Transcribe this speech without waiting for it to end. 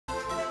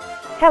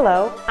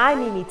Hello, I'm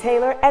Mimi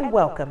Taylor, and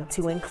welcome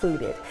to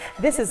Included.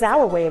 This is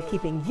our way of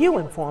keeping you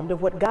informed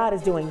of what God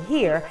is doing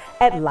here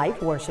at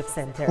Life Worship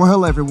Center. Well,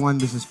 hello, everyone.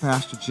 This is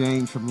Pastor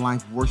James from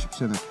Life Worship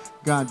Center.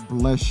 God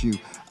bless you.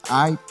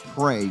 I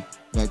pray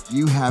that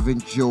you have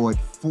enjoyed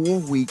 4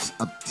 weeks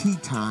of tea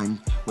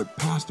time with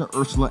Pastor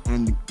Ursula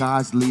and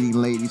God's leading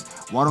ladies.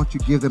 Why don't you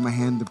give them a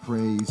hand of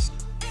praise?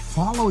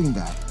 Following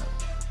that,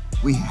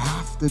 we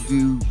have to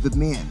do the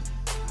men.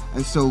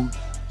 And so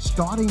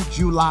starting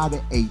July the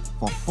 8th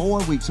for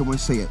 4 weeks, I want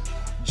to say it,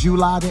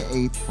 July the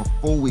 8th for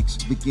 4 weeks,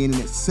 beginning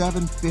at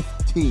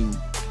 7:15,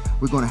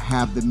 we're going to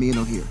have the men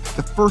on here.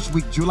 The first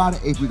week, July the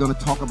 8th, we're going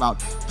to talk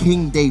about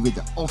King David,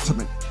 the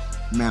ultimate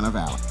man of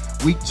valor.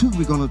 Week 2,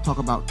 we're going to talk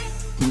about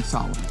King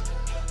Solomon.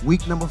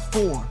 Week number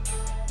 4,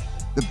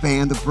 the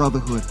band of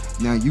brotherhood.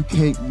 Now, you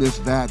can't miss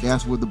that.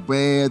 That's where the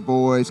bad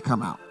boys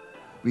come out.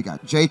 We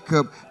got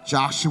Jacob,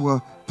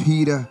 Joshua,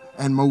 Peter,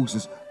 and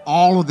Moses.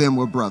 All of them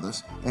were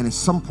brothers, and in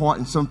some part,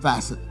 in some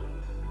facet,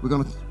 we're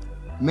going to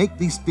make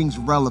these things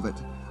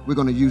relevant. We're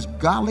going to use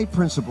godly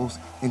principles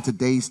in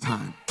today's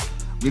time.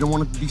 We don't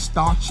want it to be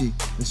starchy,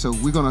 and so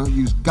we're going to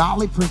use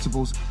godly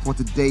principles for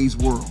today's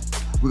world.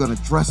 We're going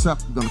to dress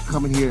up, we're going to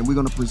come in here, and we're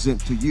going to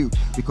present to you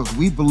because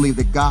we believe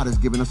that God has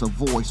given us a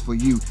voice for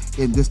you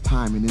in this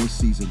time and in this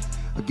season.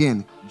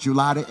 Again,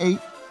 July the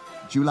 8th,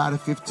 July the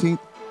 15th,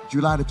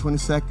 July the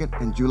 22nd,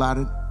 and July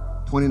the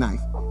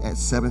 29th at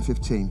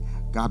 7:15.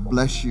 God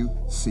bless you.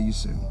 See you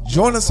soon.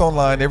 Join us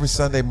online every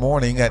Sunday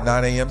morning at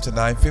 9 a.m. to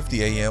 9:50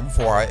 a.m.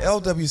 for our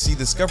LWC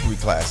Discovery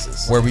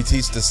classes, where we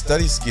teach the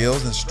study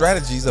skills and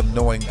strategies of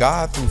knowing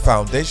God through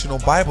foundational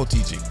Bible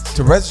teachings.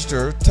 To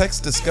register,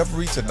 text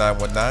Discovery to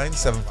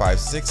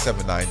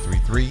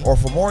 919-756-7933, or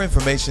for more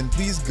information,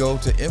 please go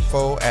to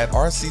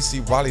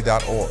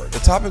info@rccraleigh.org. The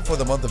topic for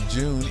the month of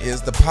June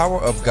is the power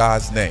of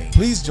God's name.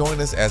 Please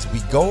join us as we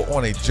go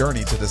on a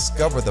journey to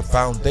discover the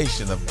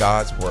foundation of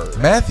God's word.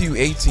 Matthew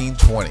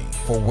 18:20.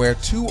 For where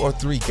 2 or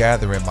 3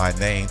 gather in my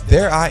name,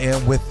 there I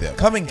am with them.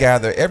 Come and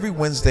gather every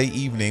Wednesday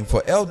evening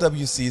for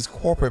LWC's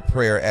corporate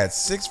prayer at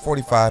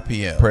 6:45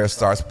 p.m. Prayer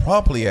starts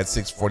promptly at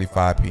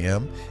 6:45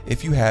 p.m.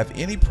 If you have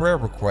any prayer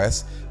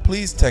requests,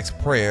 please text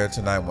prayer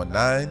to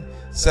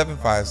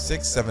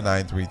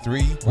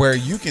 919-756-7933, where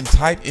you can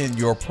type in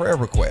your prayer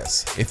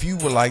requests. If you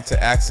would like to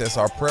access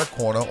our prayer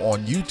corner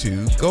on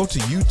YouTube, go to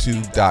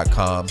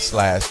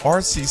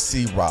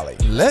youtube.com/RCC Raleigh.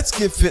 Let's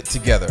get fit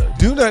together.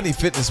 Do 90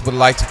 Fitness would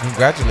like to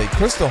congratulate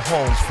Crystal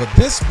Holmes for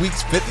this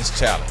week's fitness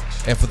challenge.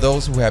 And for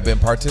those who have been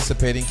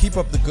participating, keep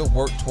up the good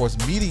work towards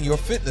meeting your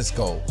fitness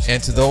goals.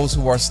 And to those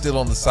who are still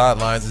on the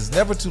sidelines, it's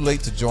never too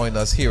late to join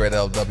us here at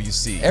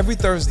LWC every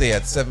Thursday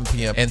at 7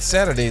 p.m. and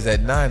Saturdays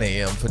at 9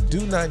 a.m. for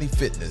Do 90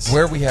 Fitness,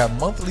 where we have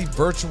monthly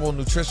virtual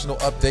nutritional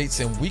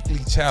updates and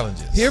weekly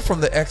challenges. Hear from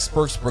the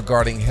experts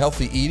regarding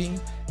healthy eating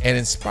and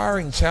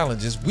inspiring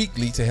challenges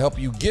weekly to help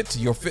you get to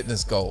your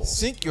fitness goals.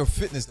 Sync your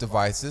fitness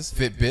devices,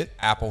 Fitbit,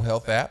 Apple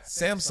Health app,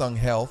 Samsung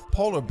Health,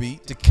 Polar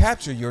Beat to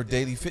capture your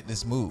daily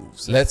fitness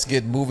moves. Let's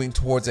get moving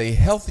towards a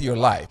healthier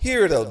life.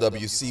 Here at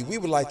LWC, we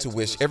would like to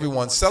wish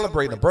everyone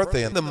celebrating a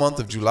birthday in the month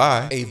of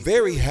July a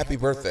very happy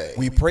birthday.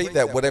 We pray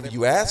that whatever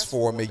you ask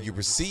for, may you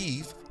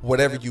receive,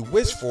 whatever you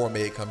wish for,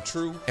 may it come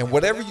true, and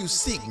whatever you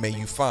seek, may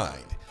you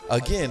find.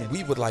 Again,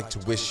 we would like to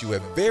wish you a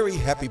very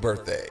happy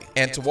birthday.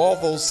 And to all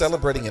those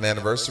celebrating an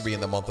anniversary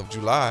in the month of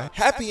July,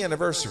 happy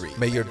anniversary.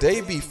 May your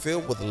day be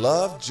filled with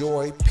love,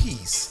 joy,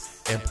 peace,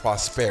 and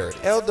prosperity.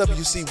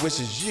 LWC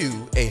wishes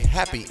you a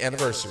happy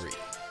anniversary.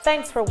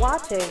 Thanks for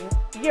watching.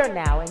 You're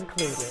now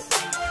included.